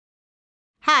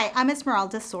Hi, I'm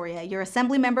Esmeralda Soria, your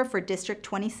Assembly member for District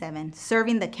 27,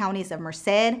 serving the counties of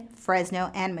Merced,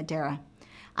 Fresno, and Madera.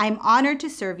 I'm honored to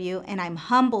serve you, and I'm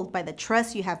humbled by the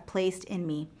trust you have placed in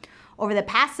me. Over the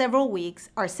past several weeks,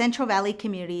 our Central Valley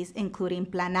communities, including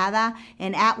Planada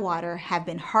and Atwater, have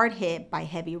been hard hit by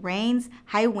heavy rains,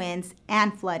 high winds,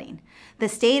 and flooding. The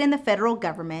state and the federal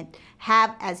government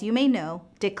have, as you may know,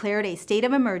 declared a state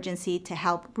of emergency to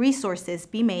help resources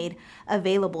be made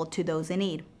available to those in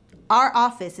need. Our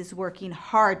office is working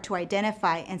hard to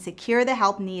identify and secure the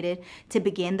help needed to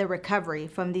begin the recovery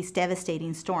from these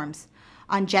devastating storms.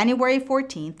 On January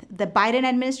 14th, the Biden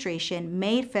administration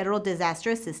made federal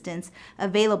disaster assistance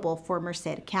available for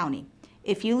Merced County.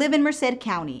 If you live in Merced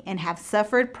County and have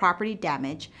suffered property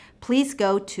damage, please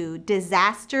go to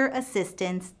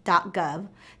disasterassistance.gov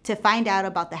to find out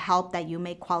about the help that you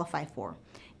may qualify for.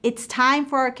 It's time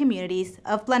for our communities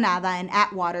of Planada and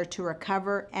Atwater to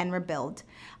recover and rebuild.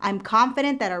 I'm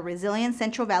confident that our resilient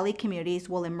Central Valley communities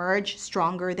will emerge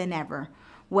stronger than ever.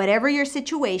 Whatever your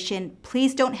situation,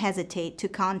 please don't hesitate to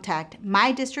contact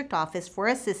my district office for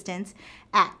assistance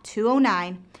at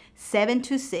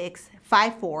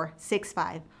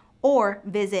 209-726-5465 or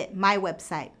visit my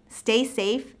website. Stay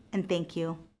safe and thank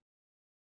you.